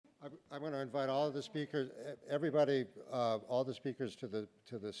I'm going to invite all of the speakers, everybody, all the speakers to the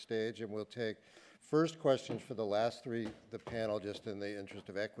stage, and we'll take first questions for the last three, the panel, just in the interest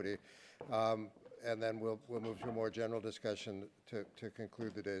of equity, and then we'll move to a more general discussion to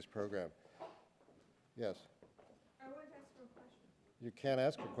conclude the day's program. Yes. I want to ask you a question. You can't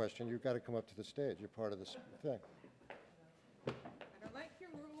ask a question. You've got to come up to the stage. You're part of this thing. I don't like your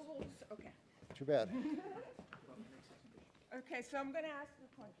rules. Okay. Too bad. Okay, so I'm going to ask you a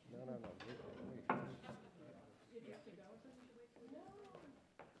question. No. Wait.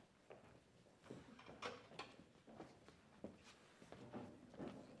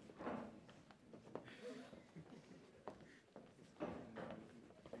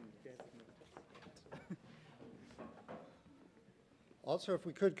 Also, if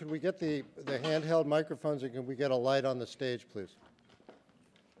we could we get the handheld microphones, and can we get a light on the stage, please?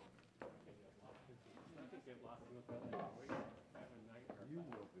 You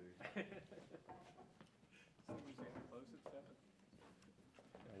will be.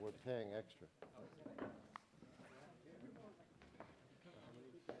 And we're paying extra.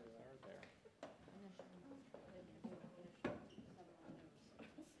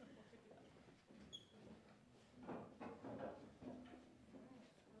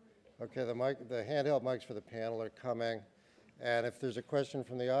 Okay, the handheld mics for the panel are coming, and if there's a question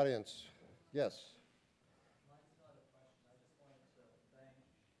from the audience, yes. Mine's not a question. I just wanted to thank.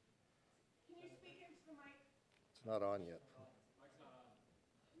 Can you speak into the mic? It's not on yet. Mic's not on.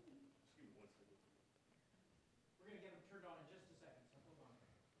 Excuse me 1 second. We're going to get them turned on in just a second, so hold on.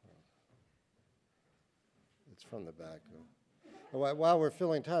 It's from the back, though. While we're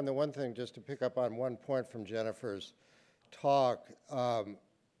filling time, the one thing, just to pick up on one point from Jennifer's talk,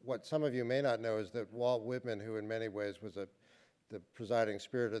 what some of you may not know is that Walt Whitman, who in many ways was the presiding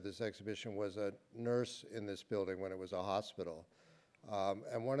spirit of this exhibition, was a nurse in this building when it was a hospital.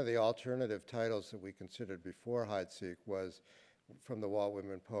 And one of the alternative titles that we considered before Hide-Seek was from the Walt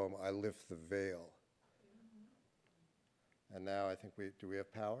Whitman poem, I Lift the Veil. And now I think do we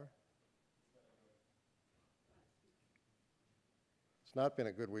have power? It's not been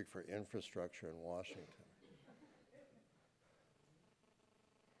a good week for infrastructure in Washington.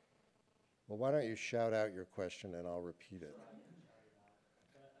 Well, why don't you shout out your question and I'll repeat it.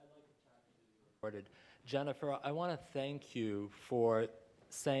 Jennifer, I want to thank you for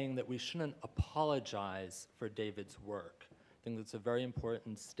saying that we shouldn't apologize for David's work. I think that's a very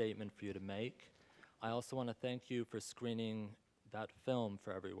important statement for you to make. I also want to thank you for screening that film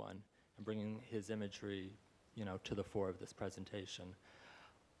for everyone and bringing his imagery, to the fore of this presentation.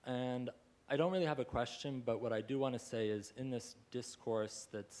 And I don't really have a question, but what I do want to say is in this discourse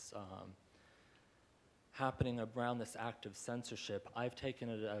that's happening around this act of censorship, I've taken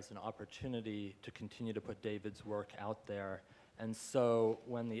it as an opportunity to continue to put David's work out there. And so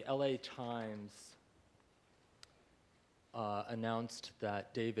when the LA Times announced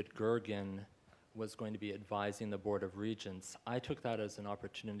that David Gergen was going to be advising the Board of Regents, I took that as an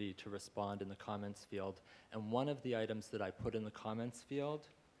opportunity to respond in the comments field. And one of the items that I put in the comments field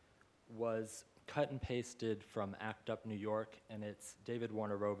was cut and pasted from ACT UP New York, and it's David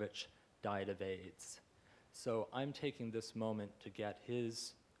Wojnarowicz died of AIDS. So I'm taking this moment to get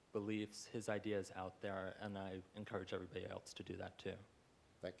his beliefs, his ideas out there, and I encourage everybody else to do that too.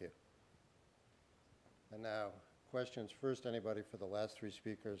 Thank you. And now, questions first, anybody for the last three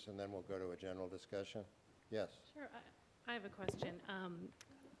speakers, and then we'll go to a general discussion. Yes? Sure, I have a question.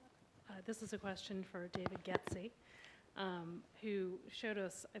 This is a question for David Getze, who showed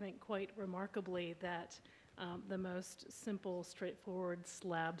us, I think, quite remarkably that the most simple, straightforward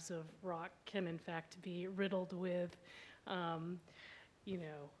slabs of rock can, in fact, be riddled with, the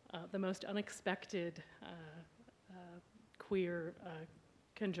most unexpected queer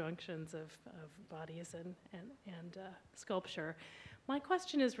conjunctions of bodies and sculpture. My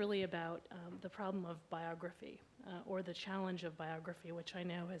question is really about the problem of biography, or the challenge of biography, which I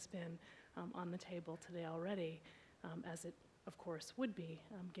know has been on the table today already, as it of course would be,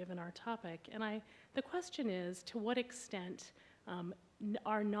 given our topic. And the question is, to what extent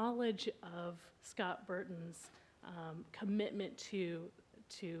our knowledge of Scott Burton's commitment to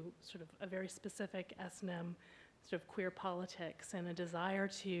sort of a very specific S&M sort of queer politics and a desire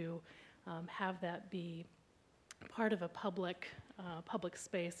to have that be part of a public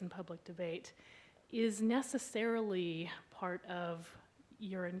space and public debate is necessarily part of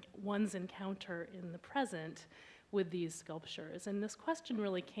one's encounter in the present with these sculptures. And this question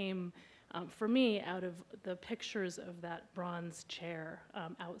really came for me out of the pictures of that bronze chair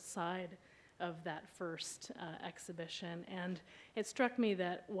outside of that first exhibition. And it struck me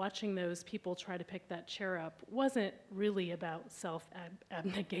that watching those people try to pick that chair up wasn't really about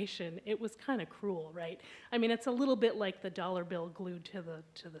self-abnegation. It was kind of cruel, right? I mean, it's a little bit like the dollar bill glued to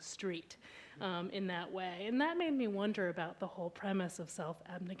the street in that way. And that made me wonder about the whole premise of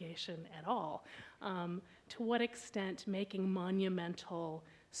self-abnegation at all. To what extent making monumental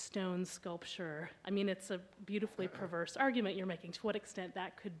stone sculpture, I mean, it's a beautifully perverse argument you're making, to what extent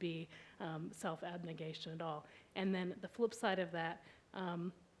that could be self-abnegation at all. And then the flip side of that,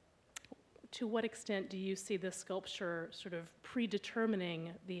 to what extent do you see this sculpture sort of predetermining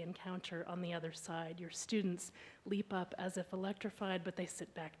the encounter on the other side? Your students leap up as if electrified, but they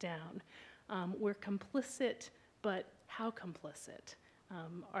sit back down. We're complicit, but how complicit?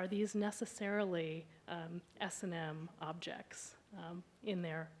 Are these necessarily S&M objects in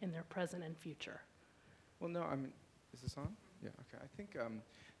their present and future? Well, no, I mean, is this on? Yeah, okay. I think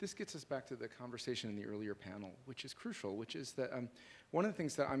this gets us back to the conversation in the earlier panel, which is crucial, which is that one of the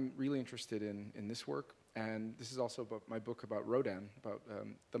things that I'm really interested in this work, and this is also about my book about Rodin, about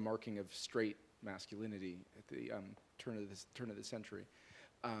the marking of straight masculinity at the turn of the century,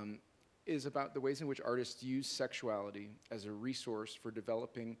 is about the ways in which artists use sexuality as a resource for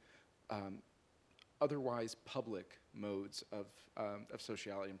developing otherwise public modes of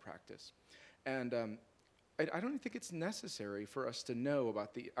sociality and practice. And I don't think it's necessary for us to know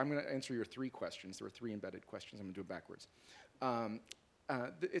about I'm going to answer your three questions. There were three embedded questions. I'm going to do it backwards. I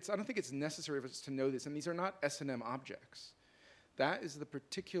don't think it's necessary for us to know this, and these are not S&M objects. That is the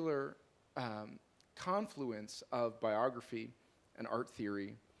particular confluence of biography and art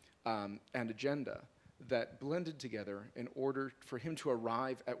theory and agenda that blended together in order for him to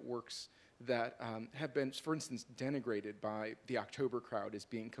arrive at works that have been, for instance, denigrated by the October crowd as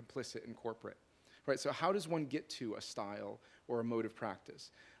being complicit and corporate. Right, so how does one get to a style or a mode of practice?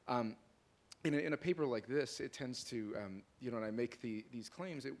 In a paper like this, it tends to, when I make these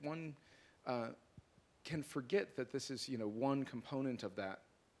claims, one can forget that this is, one component of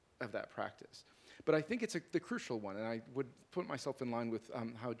that practice. But I think it's the crucial one, and I would put myself in line with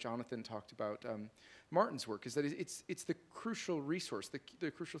how Jonathan talked about Martin's work, is that it's the crucial resource, the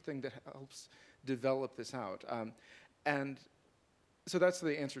crucial thing that helps develop this out. And so that's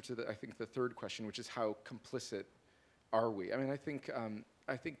the answer to I think the third question, which is how complicit are we? I mean, I think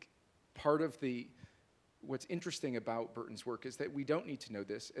part of what's interesting about Burton's work is that we don't need to know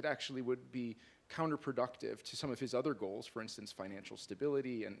this. It actually would be counterproductive to some of his other goals, for instance, financial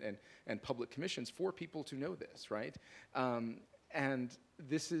stability and public commissions, for people to know this, right? And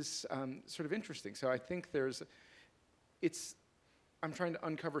this is sort of interesting. So I think I'm trying to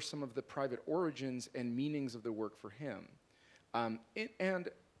uncover some of the private origins and meanings of the work for him. And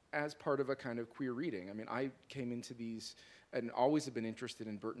as part of a kind of queer reading. I mean, I came into these and always have been interested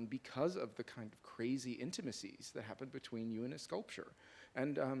in Burton because of the kind of crazy intimacies that happened between you and a sculpture.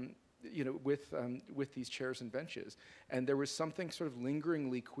 And, with these chairs and benches. And there was something sort of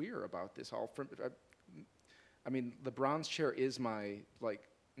lingeringly queer about this all. The bronze chair is my,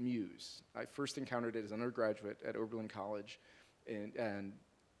 muse. I first encountered it as an undergraduate at Oberlin College, and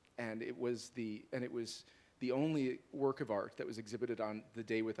it was the only work of art that was exhibited on the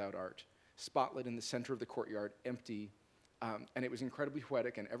Day Without Art, spotlit in the center of the courtyard, empty, and it was incredibly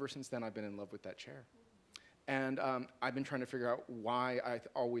poetic, and ever since then I've been in love with that chair. And I've been trying to figure out why I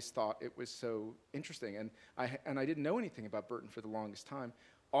always thought it was so interesting, and I didn't know anything about Burton for the longest time.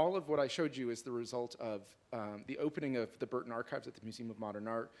 All of what I showed you is the result of the opening of the Burton Archives at the Museum of Modern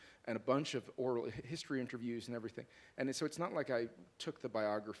Art and a bunch of oral history interviews and everything. And so it's not like I took the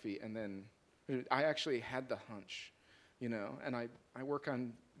biography and then I actually had the hunch, and I work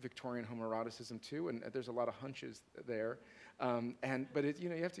on Victorian homoeroticism too, and there's a lot of hunches there, but you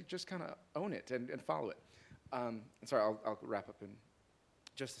have to just kind of own it and follow it. Sorry, I'll wrap up in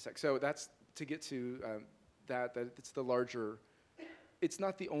just a sec. So that's to get to that it's the larger. It's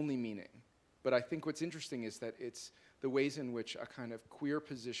not the only meaning, but I think what's interesting is that it's the ways in which a kind of queer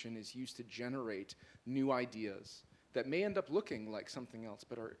position is used to generate new ideas that may end up looking like something else,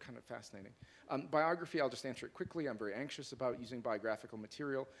 but are kind of fascinating. Biography, I'll just answer it quickly. I'm very anxious about using biographical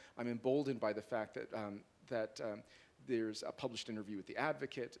material. I'm emboldened by the fact that there's a published interview with The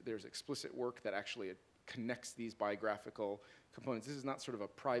Advocate. There's explicit work that actually connects these biographical components. This is not sort of a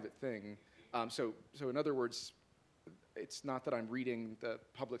private thing. So in other words, it's not that I'm reading the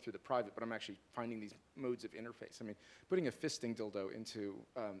public through the private, but I'm actually finding these modes of interface. I mean, putting a fisting dildo into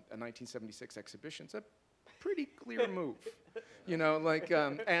a 1976 exhibition, it's a pretty clear move. You know, like,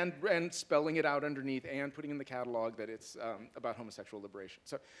 and spelling it out underneath and putting in the catalog that it's about homosexual liberation.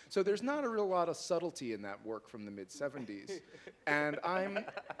 So there's not a real lot of subtlety in that work from the mid-'70s. And I'm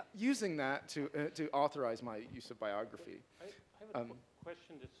using that to authorize my use of biography. I have a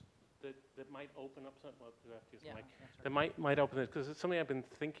question that might open up something. Well, you have to use the mic. That might open it, because it's something I've been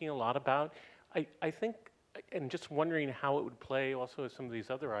thinking a lot about. I think, and just wondering how it would play also with some of these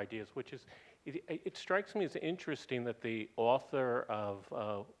other ideas, which is, it strikes me as interesting that the author of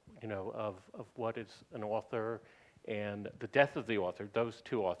what is an author and the death of the author, those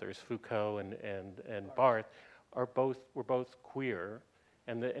two authors, Foucault and Barth, were both queer,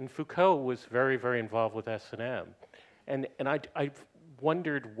 and Foucault was very, very involved with S&M, and I've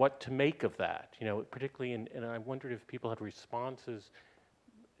wondered what to make of that, particularly, and I wondered if people had responses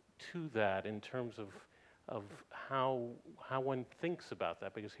to that in terms of how one thinks about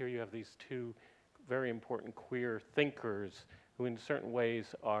that, because here you have these two very important queer thinkers who in certain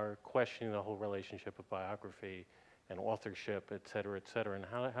ways are questioning the whole relationship of biography and authorship, et cetera, and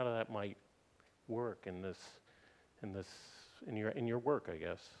how that might work in your work, I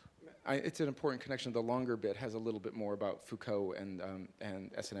guess. It's an important connection. The longer bit has a little bit more about Foucault and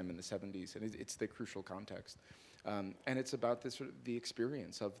S&M in the 70s, and it's the crucial context. And it's about this sort of the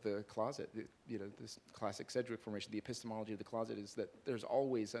experience of the closet. This classic Sedgwick formation, the epistemology of the closet is that there's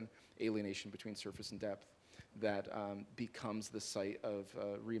always an alienation between surface and depth that becomes the site of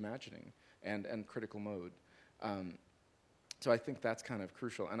reimagining and critical mode. So I think that's kind of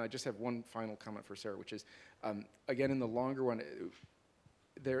crucial. And I just have one final comment for Sarah, which is, again, in the longer one,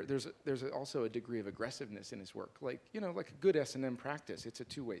 there's also a degree of aggressiveness in his work. Like a good S&M practice, it's a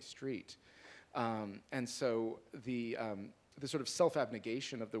two-way street. And so the sort of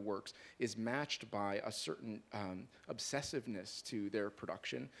self-abnegation of the works is matched by a certain obsessiveness to their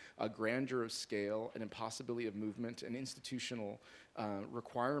production, a grandeur of scale, an impossibility of movement, an institutional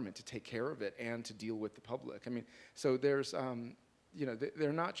requirement to take care of it and to deal with the public. I mean, so there's,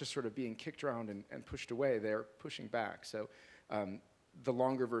 they're not just sort of being kicked around and pushed away, they're pushing back. So the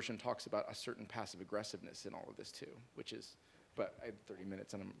longer version talks about a certain passive aggressiveness in all of this too, which is, but I have 30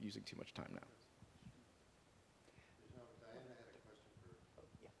 minutes and I'm using too much time now.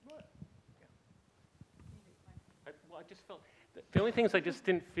 I just felt, the only thing is I just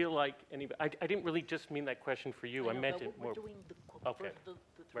didn't feel like I didn't really just mean that question for you. I meant it more. We're doing Okay. first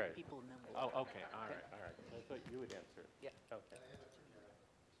the three Right. people, and then we'll. Oh, okay, all right. So I thought you would answer it. Yeah. Okay.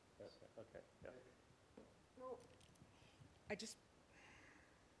 Okay, yeah. Well,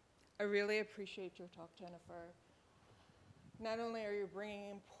 I really appreciate your talk, Jennifer. Not only are you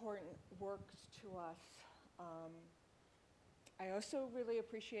bringing important works to us, I also really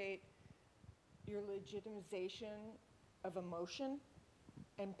appreciate your legitimization of emotion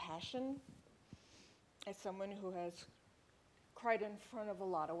and passion as someone who has cried in front of a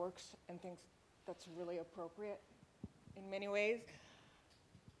lot of works and thinks that's really appropriate in many ways.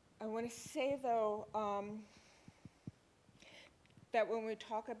 I want to say, though, that when we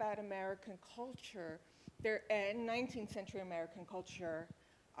talk about American culture, in 19th century American culture,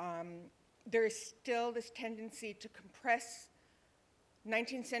 there is still this tendency to compress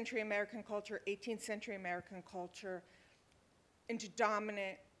 19th century American culture, 18th century American culture into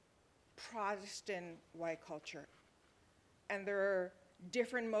dominant Protestant white culture. And there are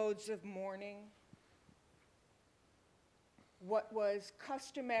different modes of mourning. What was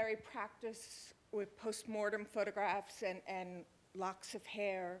customary practice with postmortem photographs and locks of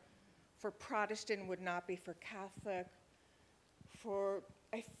hair for Protestant would not be for Catholic.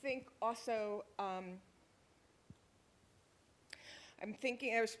 I think also, I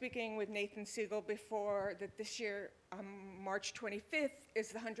was speaking with Nathan Siegel before that this year, March 25th, is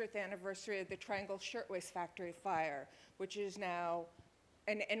the 100th anniversary of the Triangle Shirtwaist Factory fire, which is now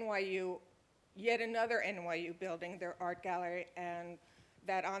an NYU, yet another NYU building, their art gallery, and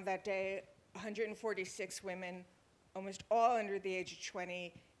that on that day, 146 women, almost all under the age of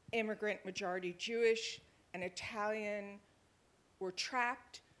 20, immigrant, majority Jewish and Italian, were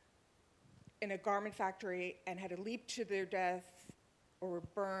trapped in a garment factory and had to leap to their death or were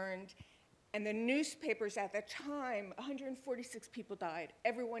burned. And the newspapers at the time, 146 people died.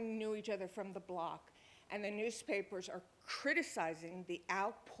 Everyone knew each other from the block. And the newspapers are criticizing the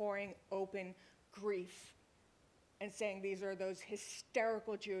outpouring open grief and saying these are those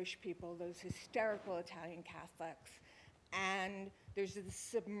hysterical Jewish people, those hysterical Italian Catholics. And there's this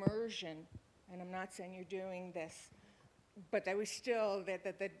submersion, and I'm not saying you're doing this, but that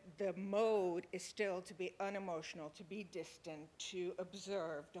the mode is still to be unemotional, to be distant, to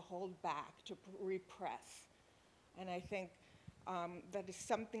observe, to hold back, to repress. And I think that is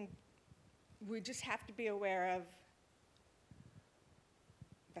something we just have to be aware of,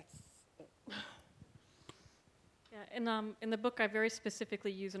 that's it. Yeah, in the book, I very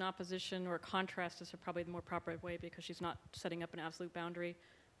specifically use an opposition or a contrast is probably the more proper way because she's not setting up an absolute boundary.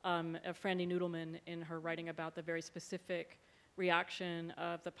 Of Frandy Noodleman in her writing about the very specific reaction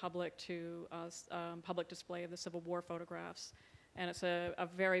of the public to public display of the Civil War photographs. And it's a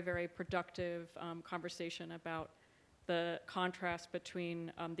very, very productive conversation about the contrast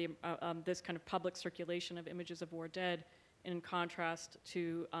between this kind of public circulation of images of war dead in contrast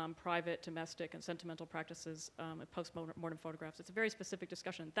to private, domestic, and sentimental practices of post-mortem photographs. It's a very specific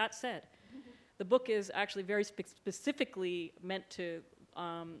discussion. That said, the book is actually very specifically meant to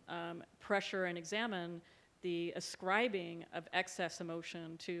pressure and examine the ascribing of excess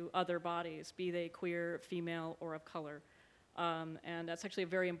emotion to other bodies, be they queer, female, or of color. And that's actually a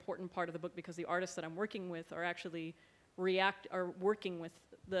very important part of the book because the artists that I'm working with are actually working with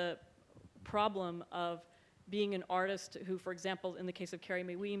the problem of being an artist who, for example, in the case of Carrie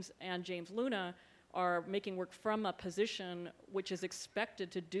Mae Weems and James Luna, are making work from a position which is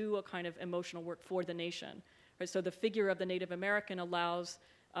expected to do a kind of emotional work for the nation. Right? So the figure of the Native American allows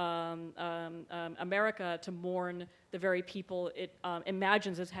America to mourn the very people it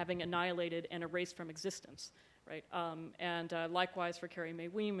imagines as having annihilated and erased from existence. Right? And likewise for Carrie Mae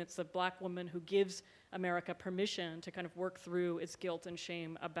Weems, it's a black woman who gives America permission to kind of work through its guilt and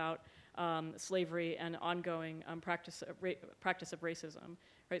shame about slavery and ongoing practice of racism.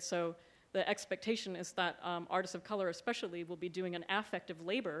 Right? So the expectation is that artists of color especially will be doing an affective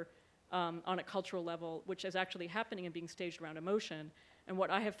labor on a cultural level, which is actually happening and being staged around emotion. And what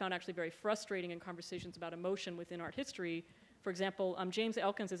I have found actually very frustrating in conversations about emotion within art history, for example, James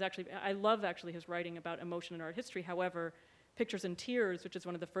Elkins is actually, I love actually his writing about emotion in art history. However, Pictures and Tears, which is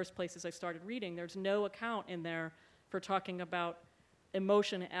one of the first places I started reading, there's no account in there for talking about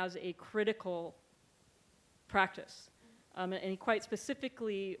emotion as a critical practice. And he quite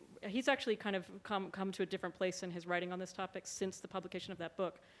specifically, he's actually kind of come to a different place in his writing on this topic since the publication of that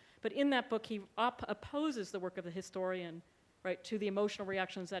book. But in that book, he opposes the work of the historian, right, to the emotional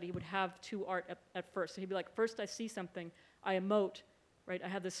reactions that he would have to art at first. So he'd be like, first I see something, I emote, right, I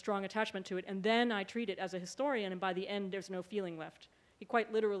have this strong attachment to it, and then I treat it as a historian, and by the end, there's no feeling left. He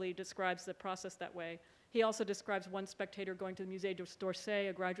quite literally describes the process that way. He also describes one spectator going to the Musée d'Orsay,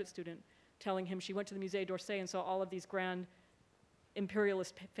 a graduate student, telling him she went to the Musée d'Orsay and saw all of these grand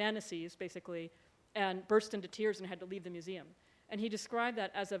imperialist fantasies, basically, and burst into tears and had to leave the museum. And he described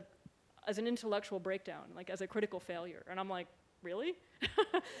that as an intellectual breakdown, like as a critical failure. And I'm like, really?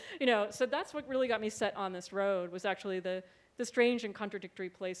 You know, so that's what really got me set on this road, was actually the strange and contradictory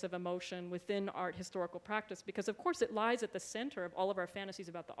place of emotion within art historical practice, because of course it lies at the center of all of our fantasies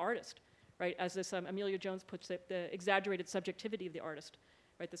about the artist, right? As this Amelia Jones puts it, the exaggerated subjectivity of the artist,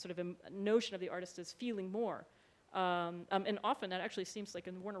 right? The sort of notion of the artist as feeling more. And often that actually seems like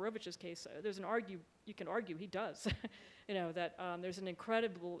in Warner-Rovich's case, you can argue he does, you know, that there's an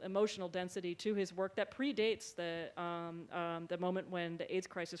incredible emotional density to his work that predates the moment when the AIDS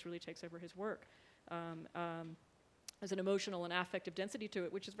crisis really takes over his work. There's an emotional and affective density to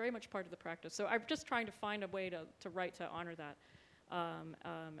it, which is very much part of the practice. So I'm just trying to find a way to write to honor that.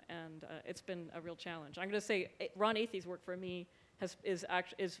 And it's been a real challenge. I'm going to say Ron Athey's work for me is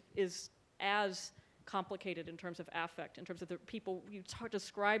as complicated in terms of affect, in terms of the people you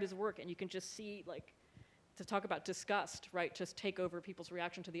describe his work, and you can just see, like, to talk about disgust, right, just take over people's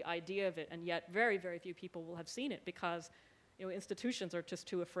reaction to the idea of it, and yet very, very few people will have seen it because, you know, institutions are just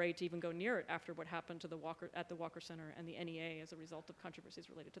too afraid to even go near it after what happened to the Walker Center and the NEA as a result of controversies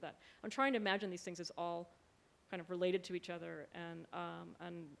related to that. I'm trying to imagine these things as all kind of related to each other, and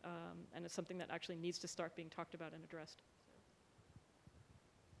it's something that actually needs to start being talked about and addressed.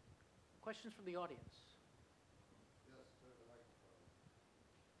 Questions from the audience?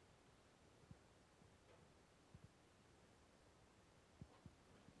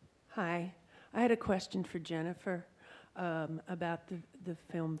 Hi, I had a question for Jennifer about the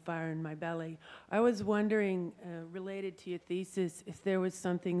film Fire in My Belly. I was wondering, related to your thesis, if there was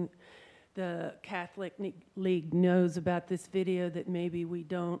something the Catholic League knows about this video that maybe we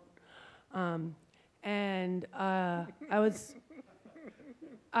don't. I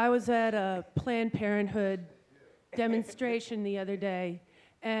was at a Planned Parenthood demonstration the other day,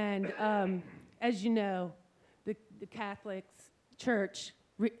 and as you know, the Catholic Church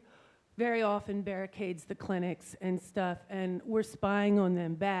very often barricades the clinics and stuff, and we're spying on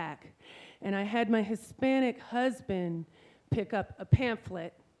them back. And I had my Hispanic husband pick up a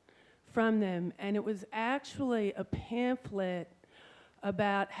pamphlet from them, and it was actually a pamphlet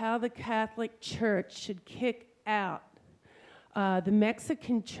about how the Catholic Church should kick out the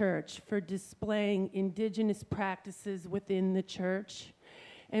Mexican church for displaying indigenous practices within the church.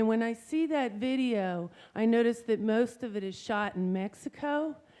 And when I see that video, I notice that most of it is shot in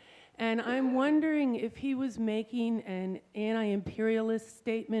Mexico. And I'm wondering if he was making an anti-imperialist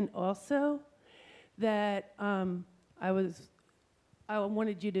statement also, that I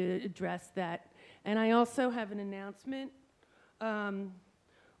wanted you to address that. And I also have an announcement. On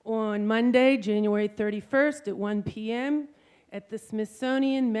Monday, January 31st at 1 p.m. at the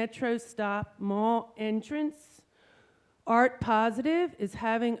Smithsonian Metro Stop Mall entrance, Art Positive is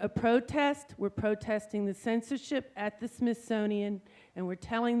having a protest. We're protesting the censorship at the Smithsonian, and we're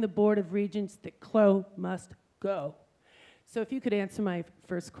telling the Board of Regents that Chloe must go. So if you could answer my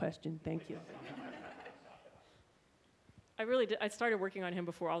first question, thank you. I really did. I started working on him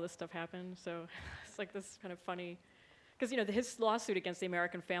before all this stuff happened, so it's like this kind of funny, because his lawsuit against the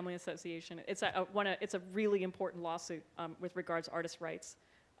American Family Association, it's a really important lawsuit with regards to artists' rights,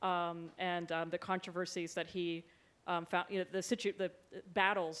 and the controversies that he found, the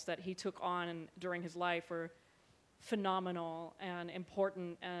battles that he took on during his life were phenomenal and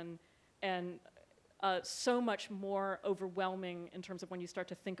important and so much more overwhelming in terms of when you start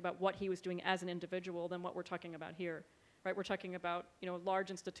to think about what he was doing as an individual than what we're talking about here. Right, we're talking about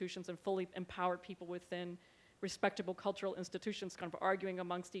large institutions and fully empowered people within respectable cultural institutions, kind of arguing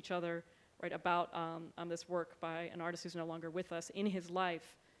amongst each other, right, about this work by an artist who's no longer with us. In his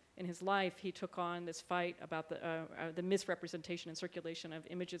life, he took on this fight about the misrepresentation and circulation of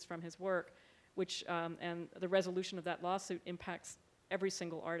images from his work, which and the resolution of that lawsuit impacts every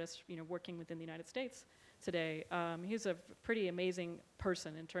single artist, working within the United States today. He's a pretty amazing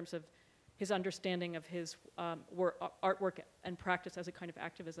person in terms of his understanding of his artwork and practice as a kind of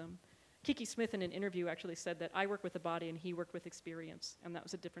activism. Kiki Smith in an interview actually said that I work with the body and he worked with experience, and that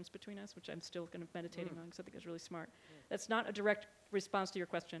was a difference between us, which I'm still kind of meditating on because I think it's really smart. That's not a direct response to your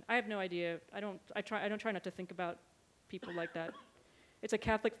question. I have no idea. I don't try not to think about people like that. It's a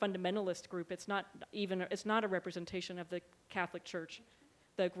Catholic fundamentalist group. It's not a representation of the Catholic Church,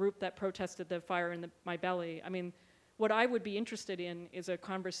 the group that protested the fire in my belly. I mean, what I would be interested in is a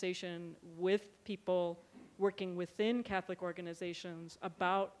conversation with people working within Catholic organizations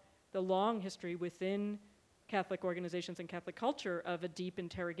about the long history within Catholic organizations and Catholic culture of a deep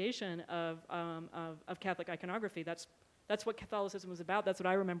interrogation of Catholic iconography. That's what Catholicism was about. That's what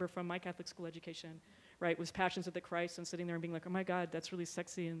I remember from my Catholic school education, right? Was Passions of the Christ and sitting there and being like, oh my God, that's really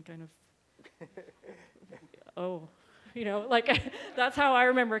sexy and kind of, oh. Like that's how I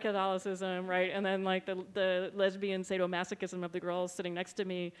remember Catholicism, right? And then like the lesbian sadomasochism of the girls sitting next to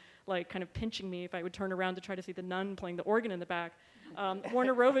me, like kind of pinching me if I would turn around to try to see the nun playing the organ in the back.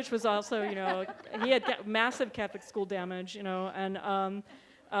 Warner Rovich was also, he had massive Catholic school damage, and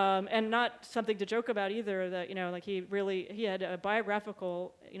not something to joke about either. That like he had a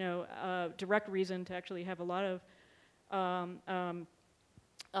biographical, direct reason to actually have a lot of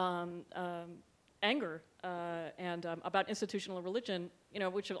anger and about institutional religion,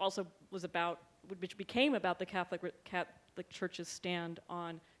 which also was which became about the Catholic Church's stand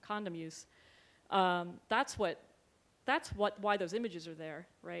on condom use. That's why those images are there,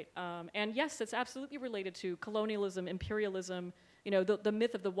 right? And yes, it's absolutely related to colonialism, imperialism. The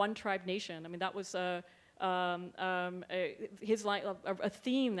myth of the one tribe nation. I mean, that was a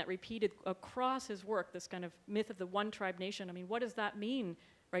theme that repeated across his work. This kind of myth of the one tribe nation. I mean, what does that mean,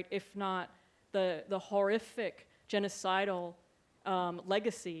 right? If not the horrific genocidal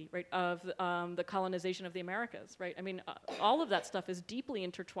legacy, right, of the colonization of the Americas, right? I mean, all of that stuff is deeply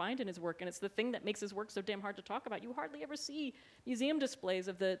intertwined in his work, and it's the thing that makes his work so damn hard to talk about. You hardly ever see museum displays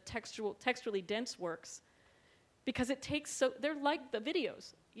of the textually dense works, because they're like the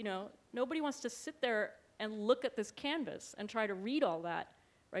videos, Nobody wants to sit there and look at this canvas and try to read all that,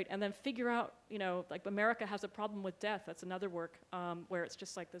 right? And then figure out, like America Has a Problem with Death. That's another work where it's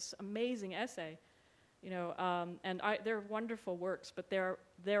just like this amazing essay, and they're wonderful works, but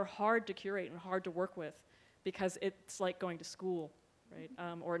they're hard to curate and hard to work with because it's like going to school, right?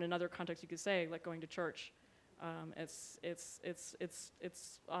 Or in another context, you could say like going to church.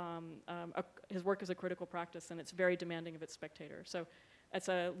 His work is a critical practice, and it's very demanding of its spectator. So it's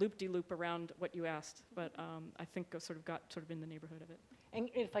a loop-de-loop around what you asked, but I think I got in the neighborhood of it. And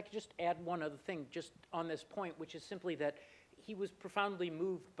if I could just add one other thing just on this point, which is simply that he was profoundly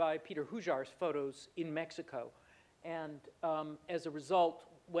moved by Peter Hujar's photos in Mexico. And as a result,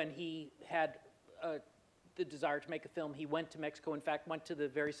 when he had the desire to make a film, he went to Mexico, in fact, went to the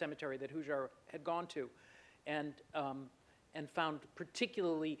very cemetery that Hujar had gone to, and found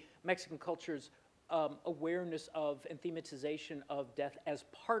particularly Mexican culture's awareness of and thematization of death as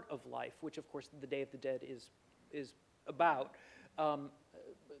part of life, which of course the Day of the Dead is about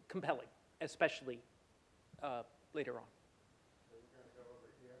compelling, especially later on.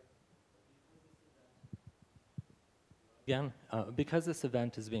 Again, because this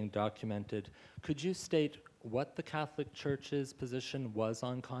event is being documented, could you state what the Catholic Church's position was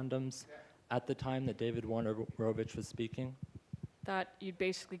on condoms at the time that David Wojnarowicz was speaking? That you'd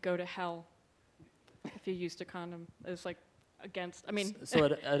basically go to hell if you used a condom. It's like against, I mean. So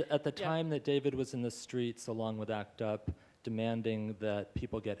at the Yeah. time that David was in the streets along with ACT UP, demanding that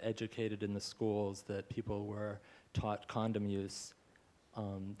people get educated in the schools, that people were taught condom use,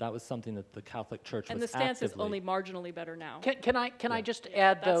 that was something that the Catholic Church And was the stance is actively- only marginally better now. Can I Yeah. just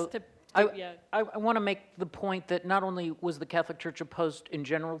add, though? That's yeah. I want to make the point that not only was the Catholic Church opposed in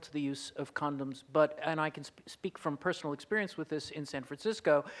general to the use of condoms, but, and I can speak from personal experience with this in San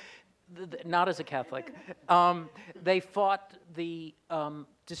Francisco, not as a Catholic, they fought the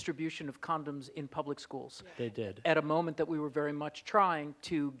distribution of condoms in public schools. They did. At a moment that we were very much trying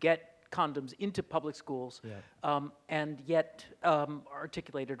to get condoms into public schools, Yeah. and yet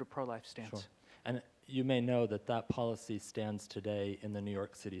articulated a pro-life stance. Sure. And you may know that that policy stands today in the New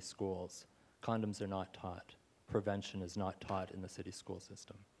York City schools. Condoms are not taught. Prevention is not taught in the city school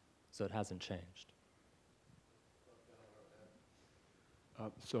system. So it hasn't changed.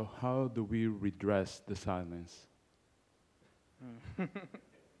 So how do we redress the silence?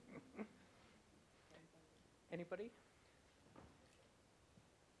 Anybody?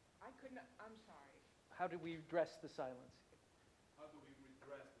 I'm sorry. How do we address the silence? How do we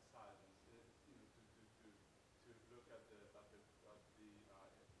redress the silence? To look at the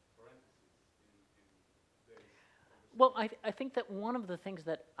parentheses in this. Well, I think that one of the things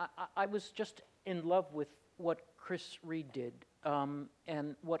that I was just in love with what Chris Reed did,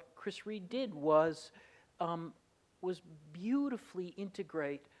 and what Chris Reed did was beautifully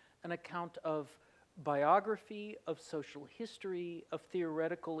integrate an account of biography, of social history, of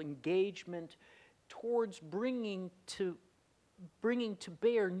theoretical engagement towards bringing to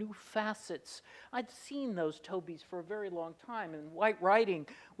bear new facets. I'd seen those Tobys for a very long time, and white writing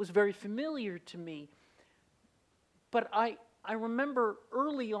was very familiar to me. But I remember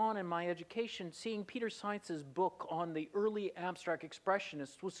early on in my education seeing Peter Science's book on the early abstract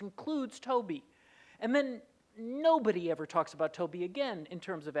expressionists, which includes Toby. And then nobody ever talks about Toby again in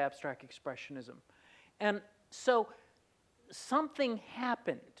terms of abstract expressionism. And so something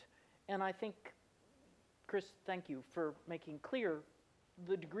happened, and I think, Chris, thank you for making clear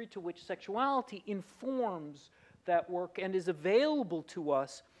the degree to which sexuality informs that work and is available to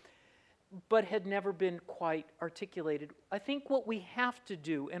us, but had never been quite articulated. I think what we have to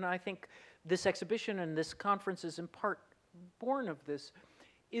do, and I think this exhibition and this conference is in part born of this,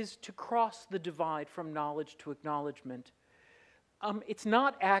 is to cross the divide from knowledge to acknowledgement. It's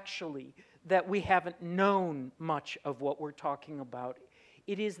not actually that we haven't known much of what we're talking about.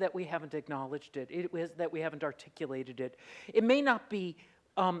 It is that we haven't acknowledged it. It is that we haven't articulated it. It may not be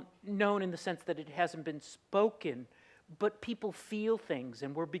known in the sense that it hasn't been spoken, but people feel things,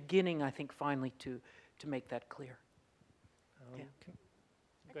 and we're beginning, I think, finally to make that clear. Yeah.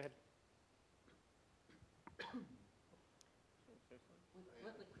 Go ahead.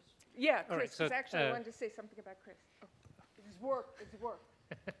 Yeah, All right, Chris, so, 'cause actually I wanted to say something about Chris. Oh, it's work, it's work.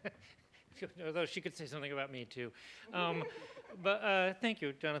 Although she could say something about me too. But thank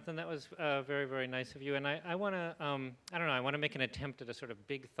you, Jonathan. That was very, very nice of you. And I want to, I don't know, I want to make an attempt at a sort of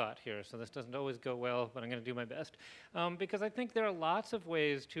big thought here. So this doesn't always go well, but I'm going to do my best. Because I think there are lots of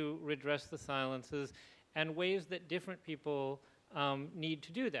ways to redress the silences and ways that different people need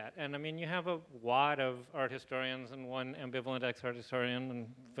to do that. And I mean, you have a wad of art historians and one ambivalent ex-art historian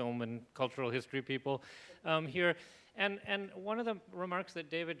and film and cultural history people here. And one of the remarks that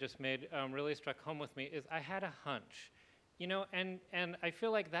David just made really struck home with me is I had a hunch. You know, and I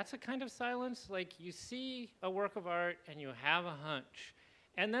feel like that's a kind of silence. Like you see a work of art and you have a hunch.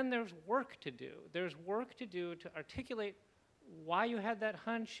 And then there's work to do. There's work to do to articulate why you had that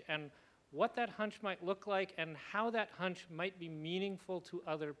hunch and what that hunch might look like and how that hunch might be meaningful to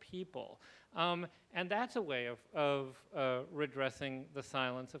other people. And that's a way of redressing the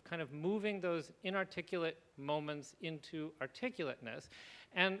silence, of kind of moving those inarticulate moments into articulateness.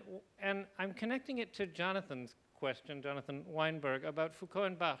 And I'm connecting it to Jonathan's question, Jonathan Weinberg, about Foucault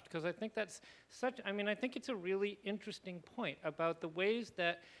and Barthes, because I think that's I think it's a really interesting point about the ways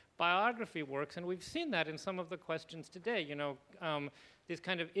that biography works, and we've seen that in some of the questions today, you know, this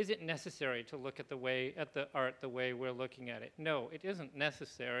kind of, is it necessary to look at the art the way we're looking at it? No, it isn't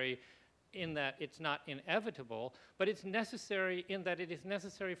necessary. in that it's not inevitable, but it's necessary in that it is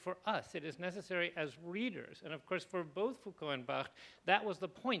necessary for us. It is necessary as readers. And of course, for both Foucault and Barthes, that was the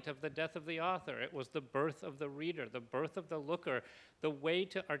point of the death of the author. It was the birth of the reader, the birth of the looker, the way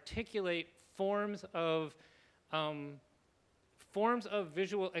to articulate forms of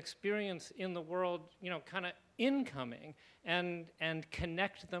visual experience in the world, kind of incoming, and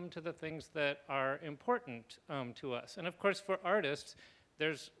connect them to the things that are important to us. And of course, for artists,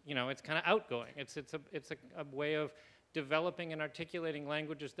 there's, it's kind of outgoing. It's a way of developing and articulating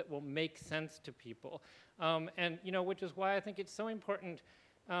languages that will make sense to people. And, which is why I think it's so important.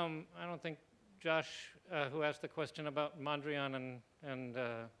 I don't think Josh, who asked the question about Mondrian and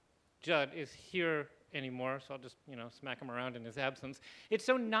Judd, is here anymore, so I'll just, smack him around in his absence. It's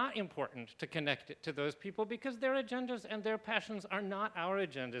so not important to connect it to those people because their agendas and their passions are not our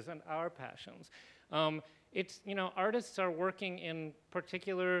agendas and our passions. It's, artists are working in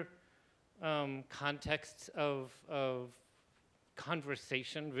particular contexts of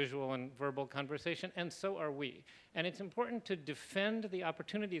conversation, visual and verbal conversation, and so are we. And it's important to defend the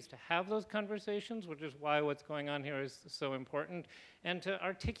opportunities to have those conversations, which is why what's going on here is so important, and to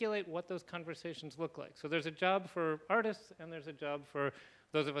articulate what those conversations look like. So there's a job for artists, and there's a job for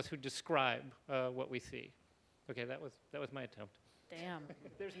those of us who describe what we see. Okay, that was my attempt. Damn.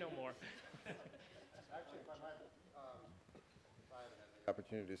 There's no more. Actually, if I might, I haven't had the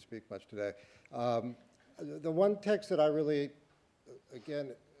opportunity to speak much today. The one text that I really,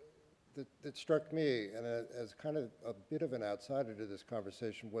 again, that struck me, and as kind of a bit of an outsider to this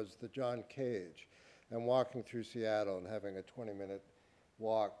conversation, was the John Cage, and walking through Seattle and having a 20-minute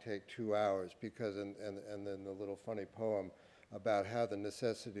walk take 2 hours, because, and then the little funny poem about how the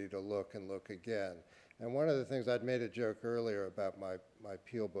necessity to look and look again. And one of the things, I'd made a joke earlier about my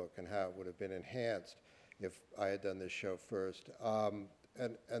Peel book and how it would have been enhanced if I had done this show first.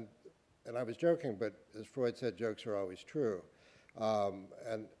 And I was joking, but as Freud said, jokes are always true.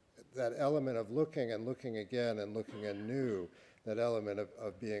 And that element of looking and looking again and looking anew, that element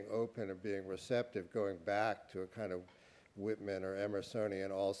of being open and being receptive, going back to a kind of Whitman or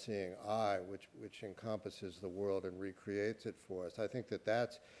Emersonian all-seeing eye, which encompasses the world and recreates it for us. I think that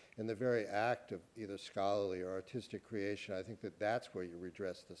that's in the very act of either scholarly or artistic creation. I think that that's where you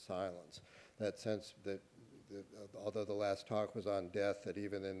redress the silence. That sense that although the last talk was on death, that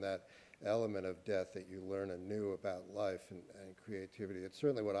even in that element of death that you learn anew about life and creativity. It's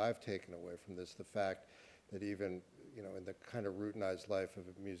certainly what I've taken away from this, the fact that even, in the kind of routinized life of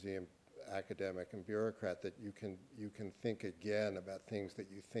a museum academic and bureaucrat, that you can think again about things that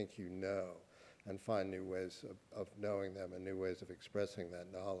you think you know and find new ways of knowing them and new ways of expressing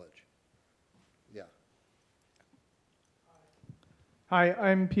that knowledge. Yeah. Hi,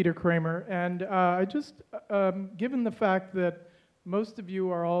 I'm Peter Kramer, and I just, given the fact that most of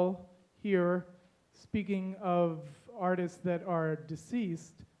you are all here speaking of artists that are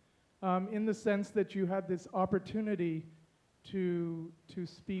deceased, in the sense that you had this opportunity to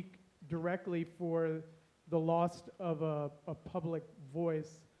speak directly for the loss of a public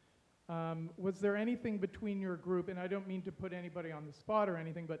voice. Was there anything between your group, and I don't mean to put anybody on the spot or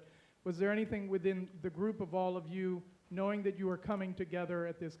anything, but was there anything within the group of all of you, knowing that you were coming together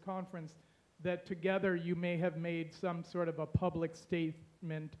at this conference, that together you may have made some sort of a public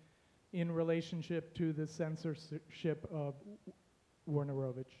statement in relationship to the censorship of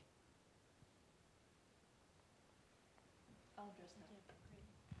Wernerovich?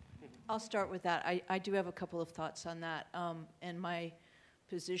 I'll start with that. I do have a couple of thoughts on that. And my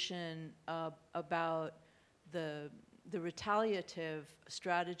position about the retaliative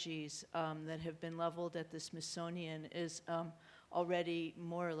strategies that have been leveled at the Smithsonian is already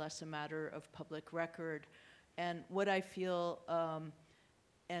more or less a matter of public record. And what I feel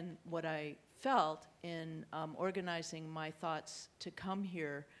and what I felt in organizing my thoughts to come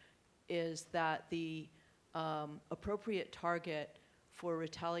here is that the appropriate target for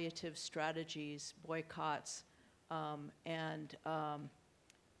retaliative strategies, boycotts, and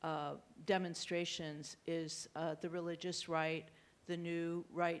demonstrations is the religious right, the new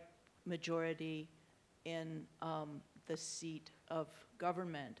right majority in the seat of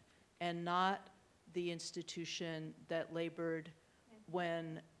government, and not the institution that labored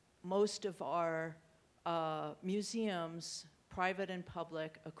when most of our museums, private and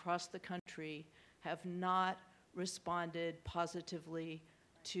public, across the country have not responded positively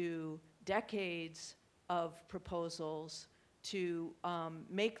to decades of proposals to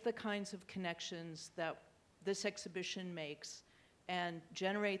make the kinds of connections that this exhibition makes and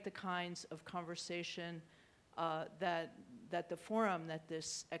generate the kinds of conversation that the forum that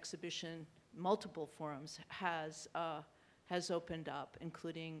this exhibition, multiple forums, has has opened up,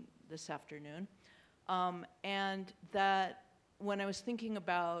 including this afternoon. And that when I was thinking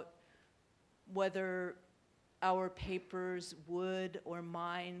about whether our papers would, or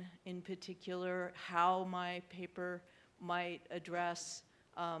mine in particular, how my paper might address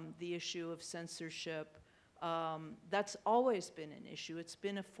the issue of censorship, that's always been an issue. It's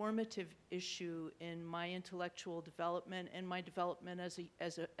been a formative issue in my intellectual development and my development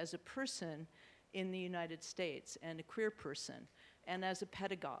as a person in the United States, and a queer person, and as a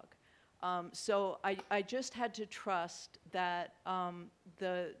pedagogue. So I just had to trust that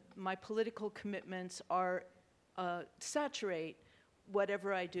my political commitments are saturate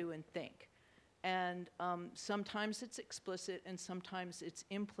whatever I do and think. And sometimes it's explicit and sometimes it's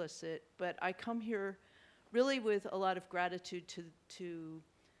implicit, but I come here really with a lot of gratitude to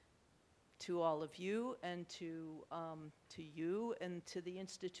all of you, and to you, and to the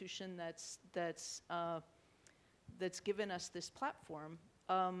institution that's given us this platform.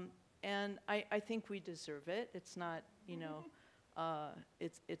 And I think we deserve it. It's not, you know,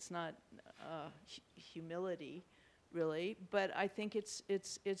 it's not humility, really, but I think it's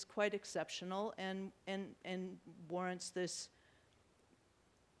quite exceptional and warrants this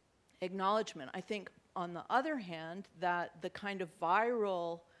acknowledgement. I think, on the other hand, that the kind of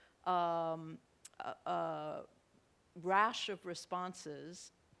viral rash of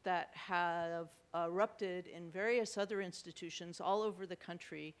responses that have erupted in various other institutions all over the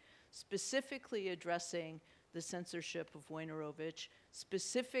country, specifically addressing the censorship of Wojnarowicz,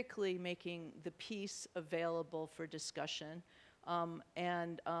 specifically making the piece available for discussion,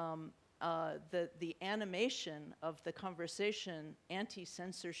 and the animation of the conversation,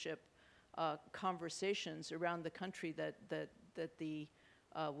 anti-censorship conversations around the country that the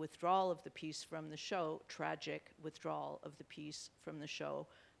withdrawal of the piece from the show, tragic withdrawal of the piece from the show,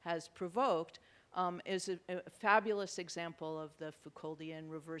 has provoked, is a fabulous example of the Foucauldian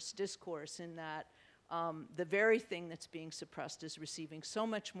reverse discourse, in that the very thing that's being suppressed is receiving so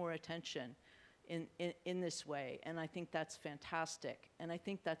much more attention in this way. And I think that's fantastic. And I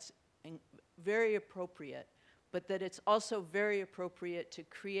think that's very appropriate, but that it's also very appropriate to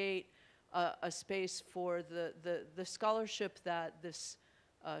create a space for the scholarship that this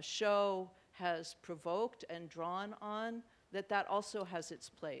show has provoked and drawn on, that also has its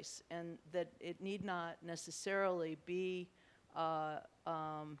place, and that it need not necessarily be a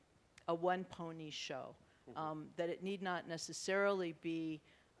one-pony show, that it need not necessarily be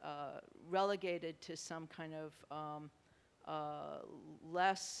relegated to some kind of a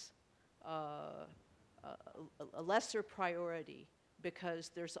lesser priority, because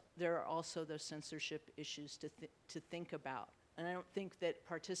there are also those censorship issues to think about. And I don't think that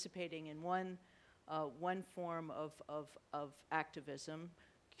participating in one form of activism,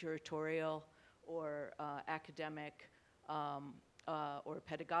 curatorial or academic or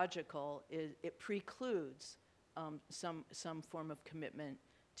pedagogical, it precludes some form of commitment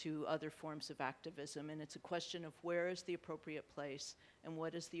to other forms of activism. And it's a question of where is the appropriate place and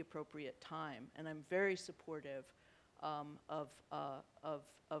what is the appropriate time. And I'm very supportive of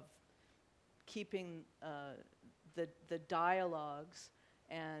keeping the dialogues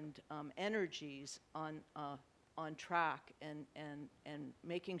and energies on track, and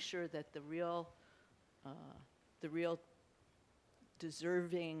making sure that the real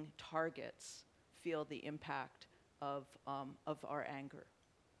deserving targets feel the impact of our anger.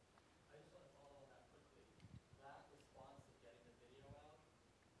 I just want to follow on that quickly. That response of getting the video out,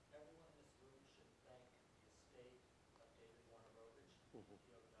 everyone in this room should thank the estate of David Wojnarowicz, POW,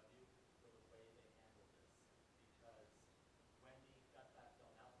 for the way they handled this. Because when we got that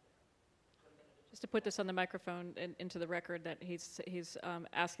film out there, Just to put this on the microphone and into the record, that he's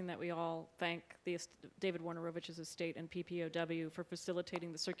asking that we all thank David Wojnarowicz's estate and PPOW for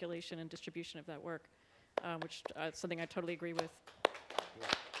facilitating the circulation and distribution of that work, which is something I totally agree with.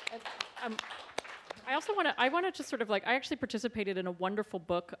 And, I also want to just sort of like, I actually participated in a wonderful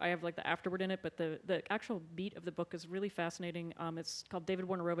book. I have like the afterword in it, but the actual beat of the book is really fascinating. It's called David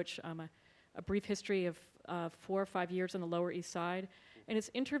Wojnarowicz, A Brief History of 4 or 5 Years on the Lower East Side. And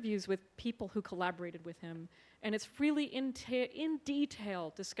it's interviews with people who collaborated with him. And it's really in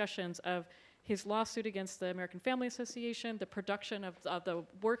detail discussions of his lawsuit against the American Family Association, the production of the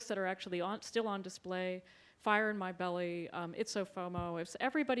works that are actually still on display, Fire in My Belly, Ipso FOMO. It's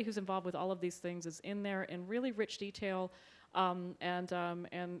everybody who's involved with all of these things is in there in really rich detail. It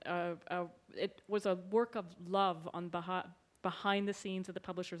was a work of love on behind the scenes of the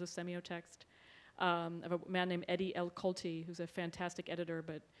publishers of Semiotext, of a man named Eddie L. Colty, who's a fantastic editor,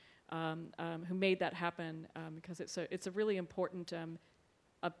 but who made that happen, because it's a really important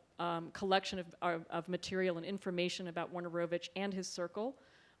collection of material and information about Wojnarowicz and his circle.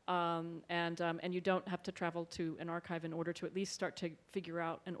 And you don't have to travel to an archive in order to at least start to figure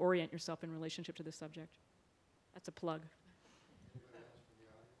out and orient yourself in relationship to this subject. That's a plug.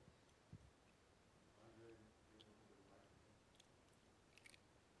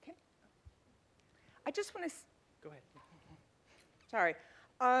 Okay. I just want to. Go ahead. Sorry.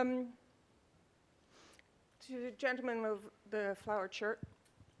 To the gentleman of the flowered shirt,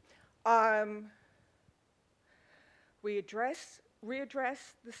 we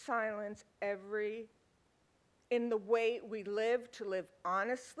readdress the silence in the way we live, to live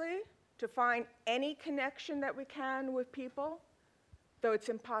honestly, to find any connection that we can with people, though it's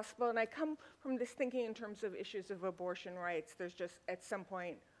impossible. And I come from this thinking in terms of issues of abortion rights. There's just, at some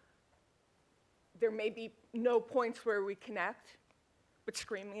point, there may be no points where we connect, but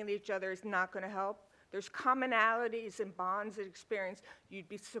screaming at each other is not going to help. There's commonalities and bonds and experience you'd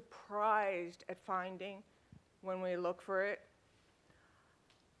be surprised at finding when we look for it.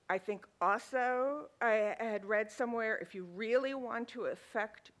 I think also, I had read somewhere, if you really want to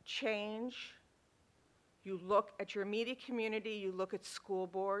affect change, you look at your immediate community, you look at school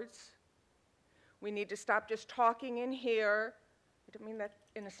boards. We need to stop just talking in here, I don't mean that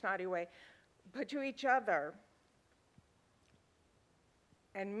in a snotty way, but to each other.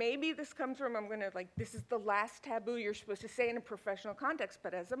 And maybe this comes from, this is the last taboo you're supposed to say in a professional context,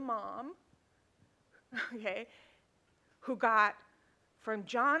 but as a mom, okay, who got from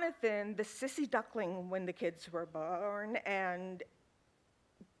Jonathan the sissy duckling when the kids were born, and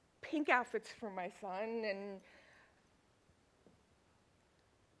pink outfits for my son, and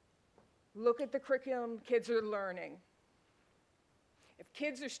look at the curriculum kids are learning. If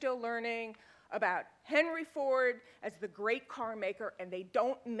kids are still learning about Henry Ford as the great car maker, and they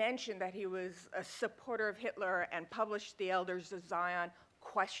don't mention that he was a supporter of Hitler and published The Elders of Zion,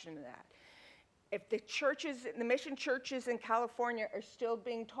 question that. If the churches, the mission churches in California are still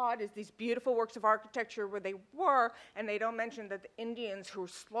being taught as these beautiful works of architecture where they were, and they don't mention that the Indians who were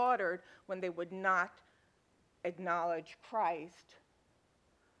slaughtered when they would not acknowledge Christ,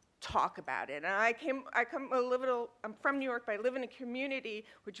 talk about it. And I'm from New York, but I live in a community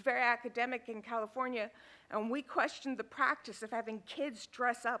which is very academic in California, and we questioned the practice of having kids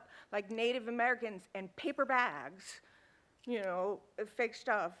dress up like Native Americans and paper bags, fake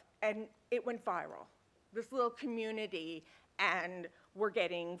stuff, and it went viral. This little community, and we're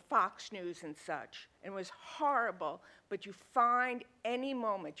getting Fox News and such. And it was horrible, but you find any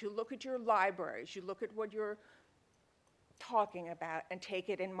moment, you look at your libraries, you look at what you're talking about, and take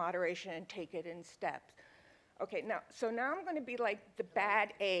it in moderation and take it in steps. Okay, now I'm going to be like the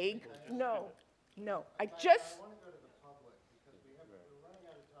bad egg. No, I just. I want to go to the public because we're running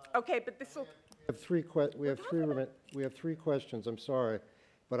out of time. Okay, but this will. We have three questions. I'm sorry,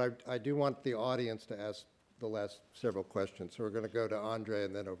 but I do want the audience to ask the last several questions. So we're going to go to Andre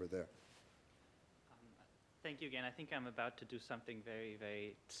and then over there. Thank you again. I think I'm about to do something very,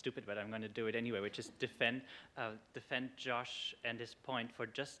 very stupid, but I'm going to do it anyway, which is defend Josh and his point for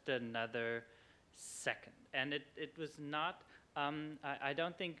just another second. And it was not, I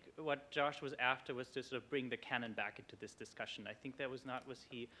don't think what Josh was after was to sort of bring the canon back into this discussion. I think that was not what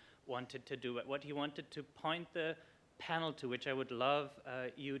he wanted to do. But what he wanted to point the panel to, which I would love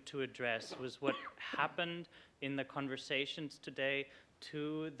you to address, was what happened in the conversations today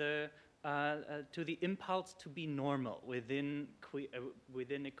to the impulse to be normal within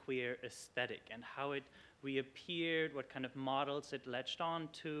a queer aesthetic, and how it reappeared, what kind of models it latched on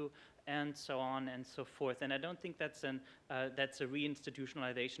to, and so on and so forth. And I don't think that's a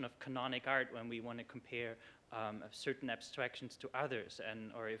reinstitutionalization of canonic art when we want to compare certain abstractions to others,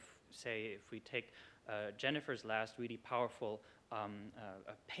 or if we take Jennifer's last really powerful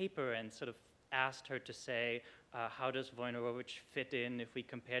paper and sort of asked her to say, how does Wojnarowicz fit in if we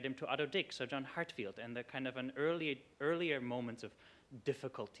compared him to Otto Dix or John Hartfield, and the kind of an earlier moments of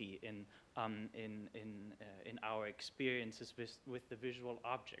difficulty in our experiences with the visual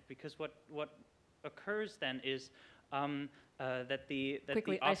object. Because what occurs then is that the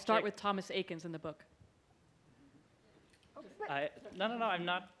Quickly, the I start with Thomas Eakins in the book. No, I'm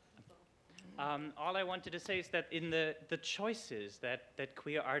not. All I wanted to say is that in the choices that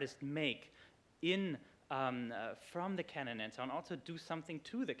queer artists make from the canon and so on, also do something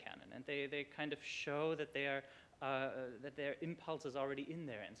to the canon, and they kind of show that they are that their impulse is already in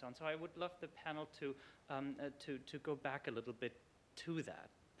there and so on. So I would love the panel to go back a little bit to that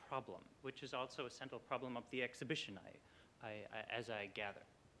problem, which is also a central problem of the exhibition, as I gather.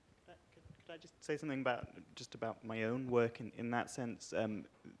 Could I just say something about my own work in that sense?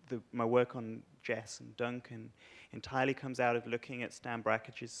 My work on Jess and Duncan entirely comes out of looking at Stan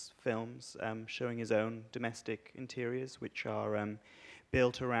Brackage's films, showing his own domestic interiors, which are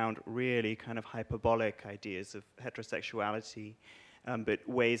built around really kind of hyperbolic ideas of heterosexuality, but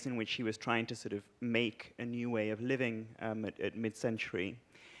ways in which he was trying to sort of make a new way of living at mid-century.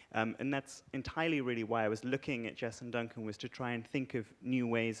 And that's entirely really why I was looking at Jess and Duncan, was to try and think of new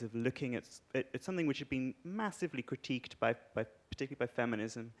ways of looking at something which had been massively critiqued particularly by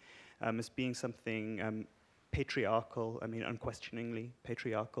feminism, as being something patriarchal, I mean unquestioningly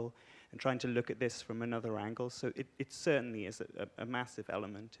patriarchal, and trying to look at this from another angle. So it certainly is a massive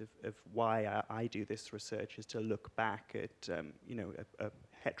element of why I do this research, is to look back at a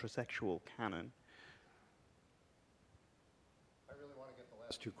heterosexual canon.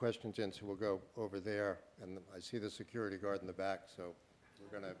 Last two questions in, so we'll go over there, and I see the security guard in the back, so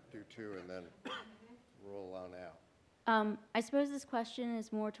we're going to do two and then roll on out. I suppose this question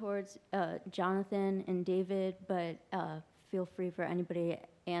is more towards Jonathan and David, but feel free for anybody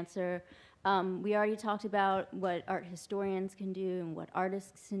to answer. We already talked about what art historians can do and what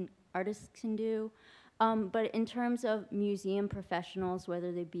artists can do, but in terms of museum professionals,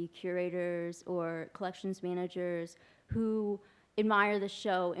 whether they be curators or collections managers who admire the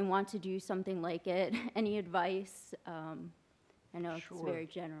show and want to do something like it, any advice? I know it's very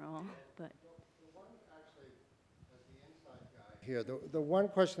general, but. The one, actually, as the inside guy here, the one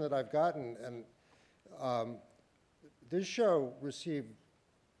question that I've gotten, and this show received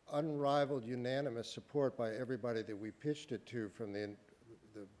unrivaled unanimous support by everybody that we pitched it to, from the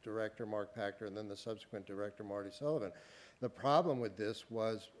director, Mark Pachter, and then the subsequent director, Marty Sullivan. The problem with this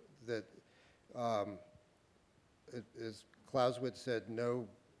was that, as Clausewitz said, no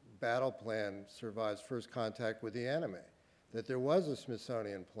battle plan survives first contact with the enemy, that there was a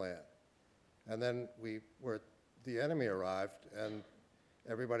Smithsonian plan. And then the enemy arrived, and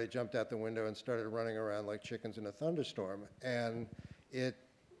everybody jumped out the window and started running around like chickens in a thunderstorm. And the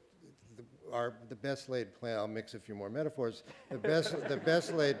best laid plan, I'll mix a few more metaphors, the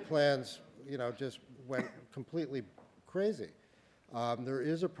best laid plans, just went completely crazy. There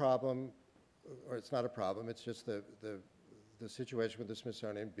is a problem, or it's not a problem, it's just the situation with the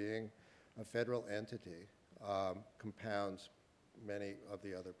Smithsonian being a federal entity compounds many of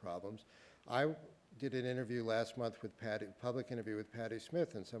the other problems. I did an interview last month with public interview with Patti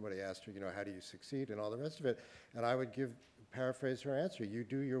Smith, and somebody asked her, how do you succeed and all the rest of it, and I would paraphrase her answer: you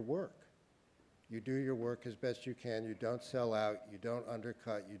do your work. You do your work as best you can. You don't sell out, you don't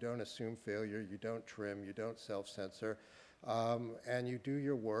undercut, you don't assume failure, you don't trim, you don't self-censor, and you do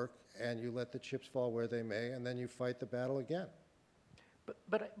your work, and you let the chips fall where they may, and then you fight the battle again.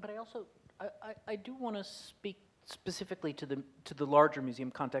 But I also, I do want to speak specifically to the larger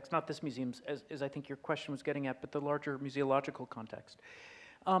museum context, not this museum's, as I think your question was getting at, but the larger museological context.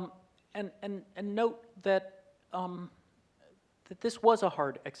 And note that, that this was a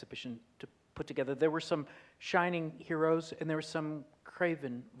hard exhibition to put together. There were some shining heroes, and there were some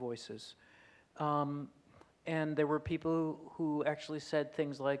craven voices. And there were people who actually said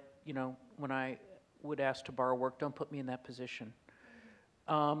things like, when I would ask to borrow work, don't put me in that position.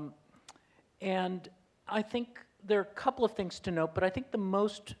 And I think there are a couple of things to note, but I think the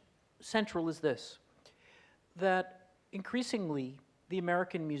most central is this, that increasingly the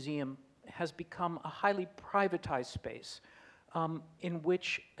American Museum has become a highly privatized space in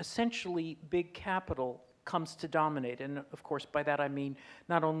which essentially big capital comes to dominate. And of course, by that I mean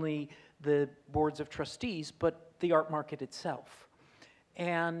not only the boards of trustees, but the art market itself.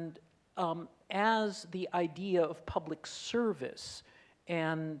 And as the idea of public service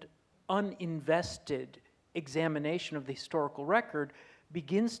and uninvested examination of the historical record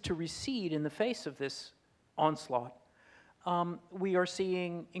begins to recede in the face of this onslaught, we are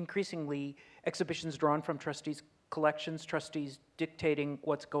seeing increasingly exhibitions drawn from trustees' collections, trustees dictating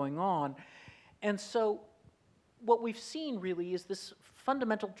what's going on. And so what we've seen really is this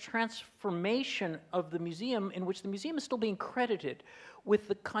fundamental transformation of the museum, in which the museum is still being credited with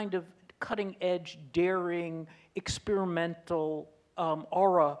the kind of cutting-edge, daring, experimental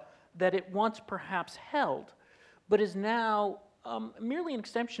aura that it once perhaps held, but is now merely an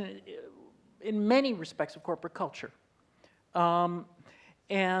extension in many respects of corporate culture.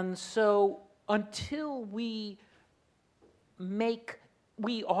 And so until we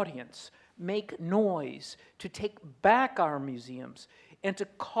audience, make noise to take back our museums and to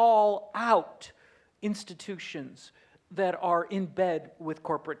call out institutions that are in bed with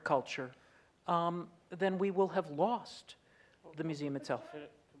corporate culture, then we will have lost the museum itself.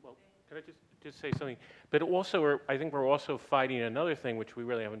 Well, Can I just say something? But also, I think we're also fighting another thing which we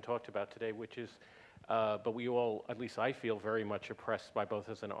really haven't talked about today, which is, but we all, at least I feel very much oppressed by both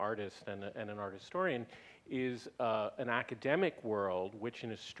as an artist and an art historian, is an academic world which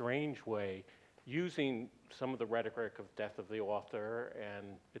in a strange way, using some of the rhetoric of death of the author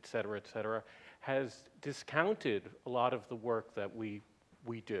and et cetera, has discounted a lot of the work that we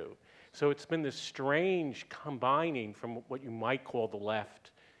do. So it's been this strange combining from what you might call the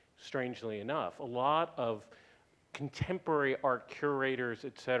left, strangely enough. A lot of contemporary art curators,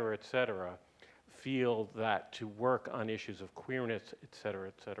 et cetera, feel that to work on issues of queerness, et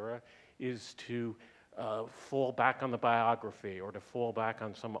cetera, is to fall back on the biography or to fall back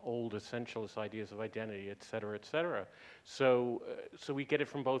on some old essentialist ideas of identity, et cetera. So we get it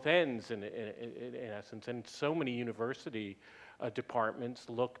from both ends in essence, and so many university departments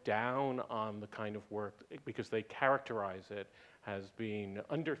look down on the kind of work because they characterize it as being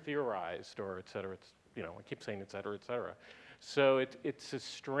under-theorized or et cetera. I keep saying et cetera. So it's a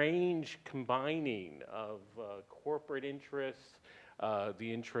strange combining of corporate interests,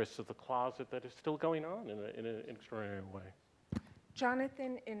 the interests of the closet that is still going on in an extraordinary way.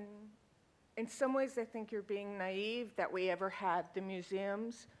 Jonathan, in some ways I think you're being naive that we ever had the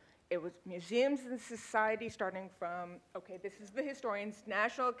museums. It was museums and society starting from, okay, this is the historians,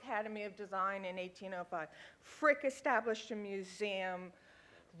 National Academy of Design in 1805. Frick established a museum.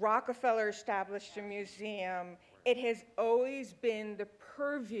 Rockefeller established a museum. It has always been the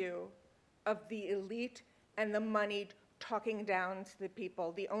purview of the elite and the moneyed talking down to the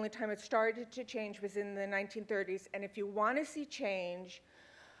people. The only time it started to change was in the 1930s. And if you want to see change,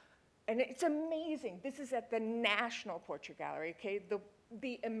 and it's amazing, this is at the National Portrait Gallery, okay?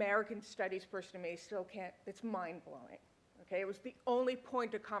 The American Studies person in me still can't, it's mind-blowing, okay? It was the only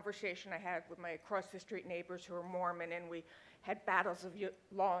point of conversation I had with my across-the-street neighbors who were Mormon, and we had battles of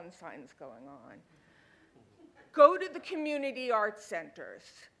lawn signs going on. Go to the community art centers.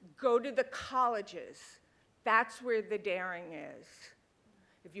 Go to the colleges. That's where the daring is.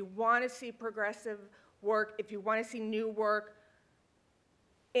 If you want to see progressive work, if you want to see new work,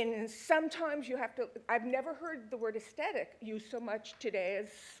 and sometimes you have to, I've never heard the word aesthetic used so much today as,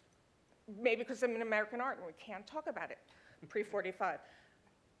 maybe because I'm in American art and we can't talk about it, pre-45.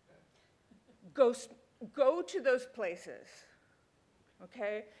 Go to those places,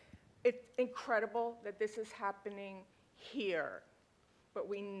 okay? It's incredible that this is happening here, but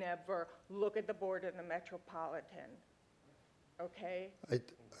we never look at the board of the Metropolitan, okay? I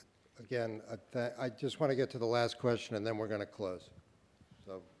just want to get to the last question and then we're going to close.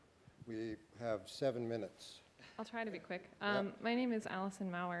 So we have 7 minutes. I'll try to be quick. Yep. My name is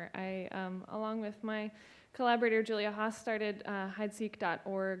Allison Maurer. I, along with my collaborator Julia Haas, started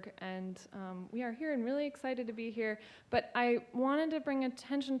hideseek.org, and we are here and really excited to be here. But I wanted to bring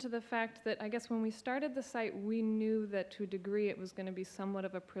attention to the fact that I guess when we started the site, we knew that to a degree it was going to be somewhat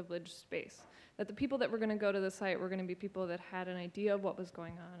of a privileged space. That the people that were going to go to the site were going to be people that had an idea of what was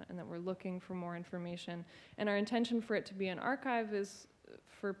going on and that were looking for more information. And our intention for it to be an archive is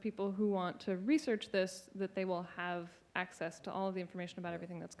for people who want to research this, that they will have access to all of the information about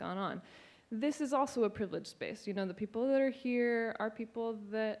everything that's gone on. This is also a privileged space. You know, the people that are here are people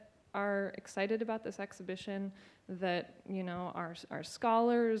that are excited about this exhibition, that, you know, are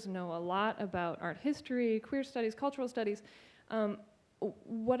scholars, know a lot about art history, queer studies, cultural studies.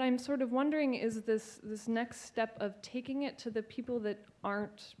 What I'm sort of wondering is this next step of taking it to the people that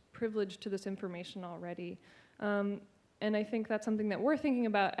aren't privileged to this information already. And I think that's something that we're thinking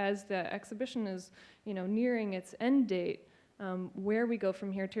about as the exhibition is, you know, nearing its end date, where we go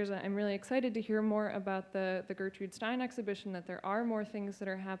from here. Tirza, I'm really excited to hear more about the Gertrude Stein exhibition, that there are more things that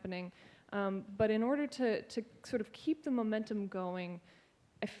are happening. But in order to sort of keep the momentum going,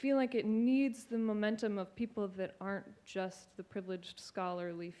 I feel like it needs the momentum of people that aren't just the privileged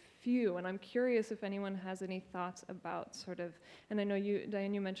scholarly few. And I'm curious if anyone has any thoughts about sort of, and I know you,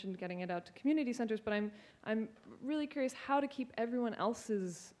 Diane, you mentioned getting it out to community centers, but I'm really curious how to keep everyone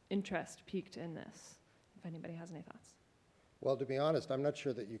else's interest piqued in this, if anybody has any thoughts. Well, to be honest, I'm not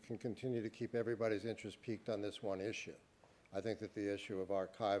sure that you can continue to keep everybody's interest piqued on this one issue. I think that the issue of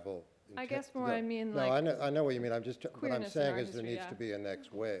archival. I guess more I mean no, like. I know what you mean. I'm just, what I'm saying is there history, needs to be a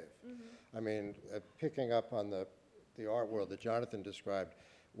next wave. I mean, picking up on the art world that Jonathan described,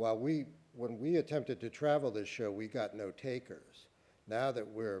 when we attempted to travel this show, we got no takers. Now that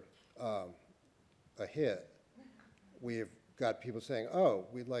we're a hit, we've got people saying, oh,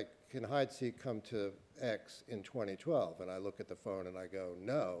 can HideSeek come to X in 2012? And I look at the phone and I go,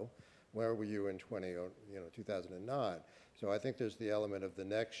 no, where were you in 2009? So I think there's the element of the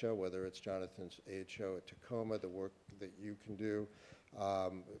next show, whether it's Jonathan's aid show at Tacoma, the work that you can do.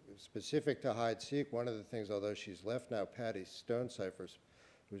 Specific to hide-seek, one of the things, although she's left now, Patty Stonecipher,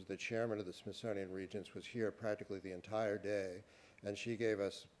 who's the chairman of the Smithsonian Regents, was here practically the entire day, and she gave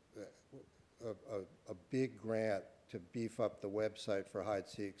us a big grant to beef up the website for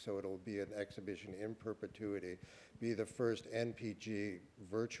hide-seek, so it'll be an exhibition in perpetuity, be the first NPG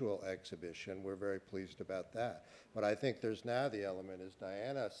virtual exhibition. We're very pleased about that. But I think there's now the element, as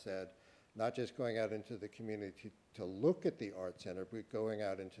Diana said, not just going out into the community to look at the art center, but going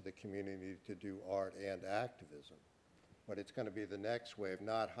out into the community to do art and activism. But it's going to be the next wave,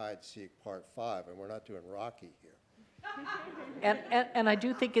 not hide-seek part 5, and we're not doing Rocky here. And I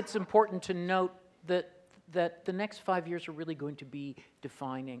do think it's important to note that the next 5 years are really going to be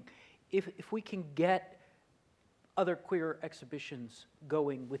defining. If we can get other queer exhibitions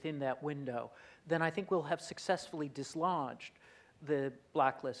going within that window, then I think we'll have successfully dislodged the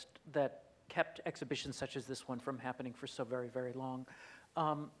blacklist that kept exhibitions such as this one from happening for so very, very long.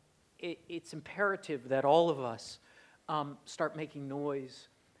 It's imperative that all of us start making noise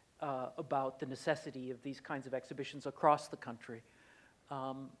about the necessity of these kinds of exhibitions across the country.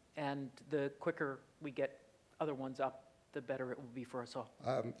 And the quicker we get other ones up, the better it will be for us all.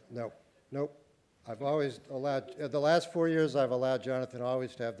 Nope. I've always allowed, the last 4 years I've allowed Jonathan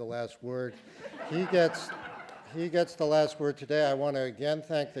always to have the last word. He gets the last word today. I want to again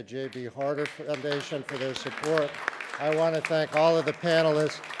thank the J.B. Harder Foundation for their support. I want to thank all of the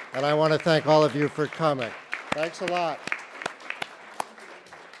panelists, and I want to thank all of you for coming. Thanks a lot.